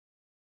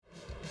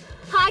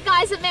Hi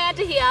guys,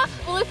 Amanda here.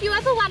 Well, if you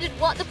ever wondered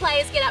what the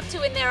players get up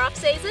to in their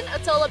off-season,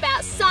 it's all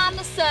about sun,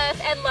 surf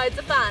and loads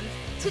of fun.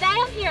 Today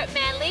I'm here at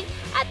Manly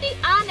at the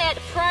Arnett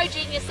Pro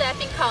Junior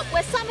Surfing Comp,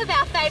 where some of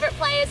our favourite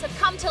players have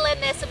come to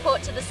lend their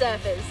support to the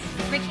surfers.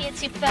 Ricky,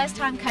 it's your first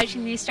time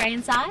coaching the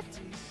Australian side?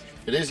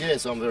 It is,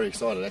 yes. I'm very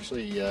excited,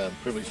 actually.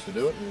 Privileged to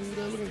do it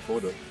and looking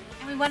forward to it.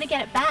 And we want to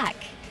get it back.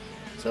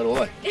 So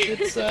do I.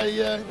 It's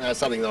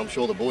something that I'm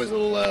sure the boys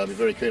will be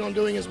very keen on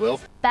doing as well.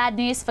 Bad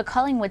news for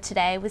Collingwood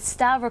today, with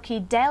star rookie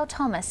Dale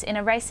Thomas in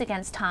a race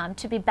against time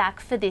to be back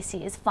for this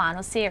year's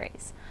final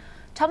series.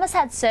 Thomas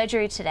had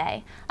surgery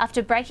today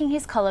after breaking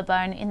his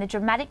collarbone in the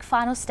dramatic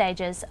final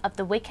stages of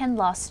the weekend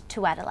loss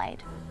to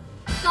Adelaide.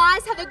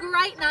 Guys, have a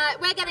great night.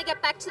 We're going to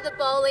get back to the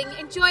bowling.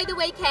 Enjoy the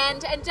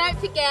weekend and don't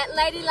forget,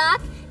 Lady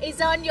Luck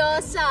is on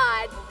your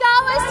side.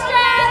 Go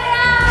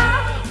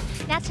Australia!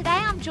 Now today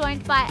I'm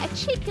joined by a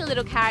cheeky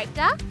little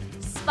character,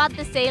 Spud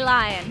the Sea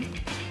Lion.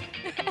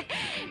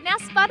 Now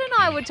Spud and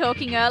I were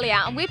talking earlier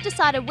and we've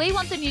decided we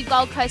want the new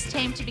Gold Coast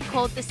team to be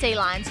called the Sea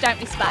Lions, don't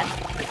we Spud?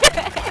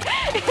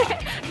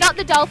 Not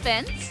the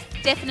Dolphins,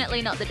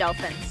 definitely not the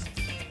Dolphins.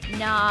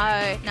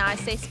 No,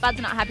 see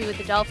Spud's not happy with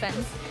the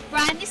Dolphins.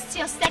 Brian, this is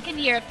your second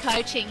year of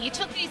coaching. You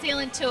took New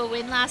Zealand to a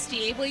win last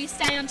year. Will you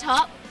stay on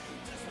top?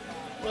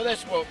 Well,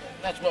 that's what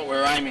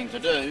we're aiming to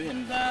do,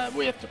 and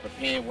we have to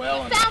prepare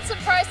well. We've found some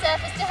pro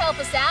surfers to help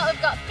us out.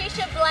 We've got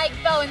Fisher, Blake,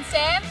 Bo and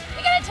Sam.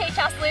 They're going to teach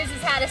us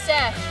losers how to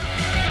surf.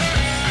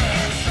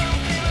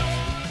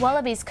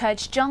 Wallabies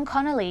coach John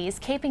Connolly is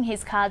keeping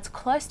his cards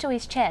close to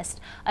his chest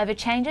over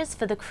changes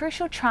for the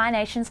crucial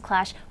Tri-Nations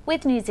clash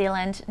with New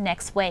Zealand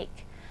next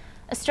week.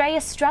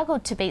 Australia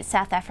struggled to beat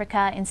South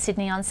Africa in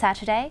Sydney on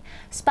Saturday,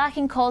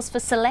 sparking calls for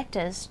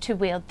selectors to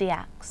wield the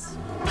axe.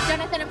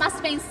 Jonathan, it must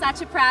have been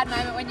such a proud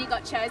moment when you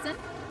got chosen.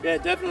 Yeah,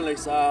 definitely.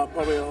 So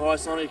probably the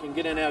highest honour you can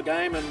get in our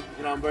game, and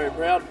I'm very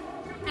proud.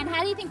 And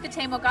how do you think the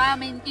team will go? I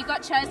mean, you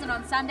got chosen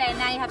on Sunday and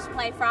now you have to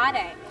play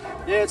Friday.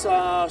 Yeah, it's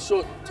a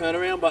short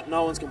turnaround, but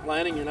no one's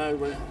complaining.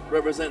 We're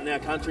representing our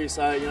country,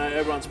 so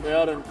everyone's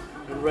proud and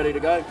ready to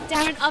go.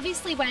 Darren,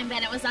 obviously Wayne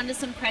Bennett was under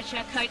some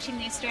pressure coaching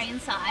the Australian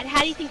side.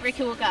 How do you think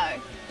Ricky will go?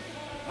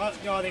 I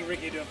think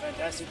Ricky will do a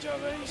fantastic job.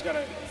 He's got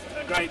a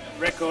great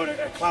record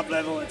at club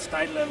level, at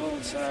state level,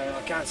 so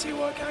I can't see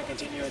why I can't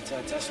continue at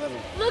test level.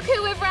 Look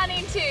who we've run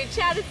into,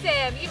 Chad and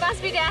Sam. You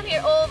must be down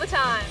here all the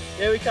time.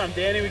 Yeah, we come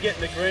down here, we get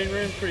in the green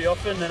room pretty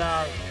often,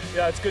 and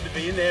it's good to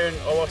be in there, and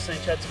I like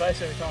seeing Chad's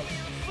face every time.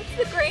 What's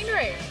the green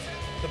room?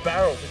 The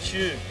barrel, the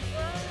tube.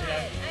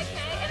 Right,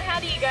 okay. And how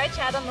do you go,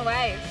 Chad, on the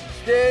waves?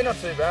 Yeah, not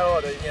too bad. I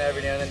like to,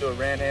 every now and then do a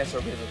roundhouse or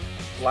a bit of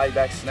a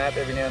laid-back snap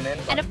every now and then.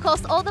 And of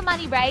course, all the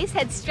money raised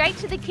heads straight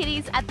to the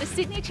kiddies at the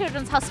Sydney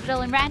Children's Hospital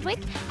in Randwick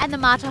and the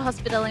Mater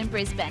Hospital in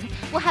Brisbane.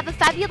 We'll have a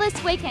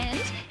fabulous weekend.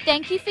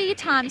 Thank you for your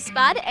time,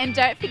 Spud, and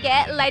don't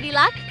forget, Lady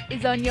Luck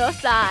is on your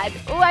side.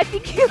 Oh, I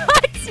think he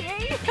likes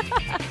me.